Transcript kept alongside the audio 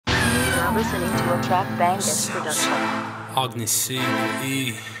now listening to a track Bangus production. Ogden C to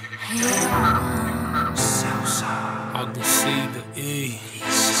E. Ogden C to E.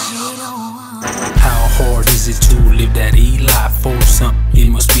 How hard is it to live that E life? For some, it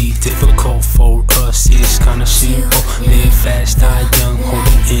must be difficult. For us, it's kinda simple. Live fast, die young, hold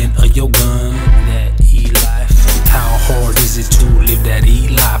the end of your gun. That E life. How hard is it to live that E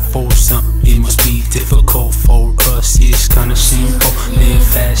life? For some, it must be difficult. For us, it's kinda simple. Live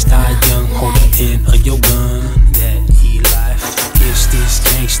fast, die young, hold the end of your gun. That E life. It's this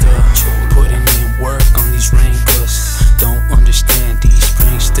gangster putting in work on these rankers. Don't understand these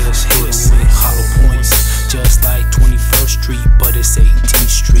pranksters hitting with hollow points, just like 21st Street, but it's 18th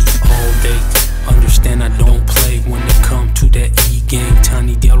Street all day. Understand I don't play when it come to that E game.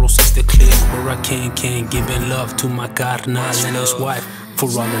 Tiny Diablos is the clip where I can giving love to my carnal and his wife for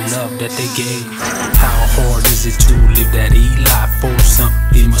all the love that they gave. How hard is it to live that E life? For some,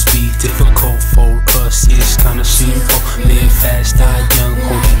 it must be difficult. For us, it's kinda simple. Live fast, die young,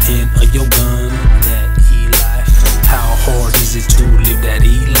 hold the end of your gun. That E life. How hard is it to live that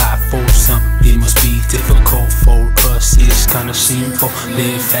E life? For some, it must be difficult. For us, it's kinda simple.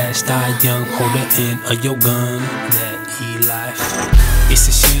 Live fast, die young, hold the end of your gun. That E life. It's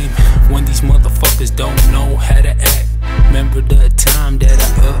a shame when these motherfuckers don't know how to act. Remember the time that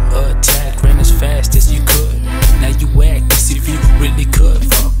I attacked, ran as fast as you could. Now you act as if you really could.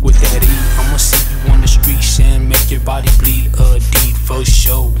 Fuck with that E, I'ma see you on the streets and make your body bleed a deed for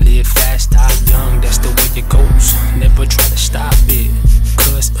sure. Live fast, die young, that's the way it goes. Never try to stop it,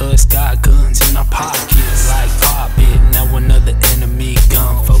 cause us got guns in our pockets like pop it. Now another enemy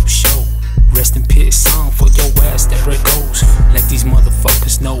gone for sure. Rest in peace song for your ass that break goes. Let these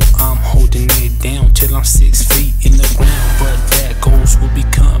motherfuckers know I'm holding it down till I'm 6 feet in the ground. But that ghost will be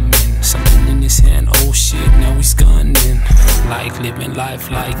coming, something in his hand, oh shit, now he's gunning. Like living life,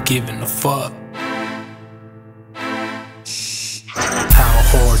 like giving a fuck. How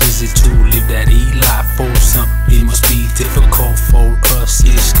hard is it to live that E life? For some, it must be difficult. For us,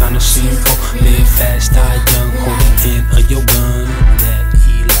 it's kinda simple. Live fast, die young, hold the end of your gun. That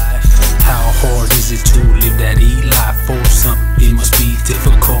E life. How hard is it to live that E life? For some, it must be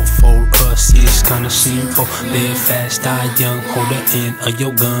difficult. For us, it's kinda simple. Live fast, die young, hold the end of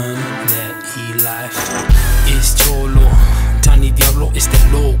your gun. That E life. It's Cholo, Tiny Diablo, it's the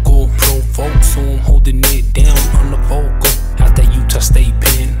logo. Provoke, so I'm holding it down on the vocal. Out that Utah State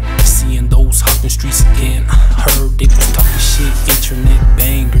pen, seeing those hopping streets again. Heard they was talking shit, internet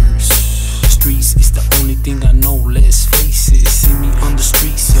bangers. Streets is the only thing I know, let's face it. See me on the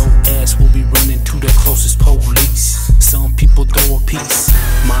streets, your ass will be running to the closest police. Some people throw a piece,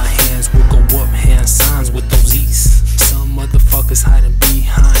 my hands will go up, hand signs with those E's. Some motherfuckers hiding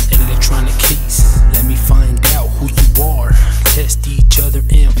behind electronic keys. Let me find out who you are, test each other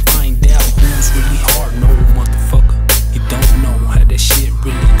and find out who's really hard. No motherfucker, you don't know how that shit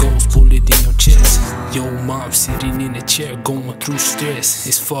really goes. Bullet in your chest, your mom sitting in a chair going through stress.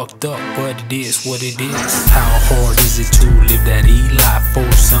 It's fucked up, but it is what it is. How hard is it to live that E life? For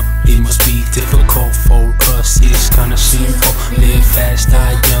some, it must be difficult. For us, it's kinda simple. Live fast,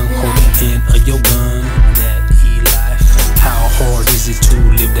 die young, hold the end of your gun. That E life. How hard is it to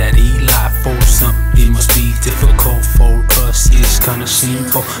live that E life? For some, it must be difficult. For us, it's kinda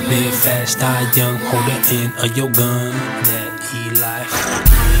simple. Live fast, die young, hold the end of your gun. That E life.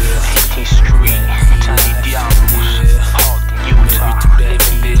 Yeah. 18th Street, Tiny Diablos, Ogden, Utah.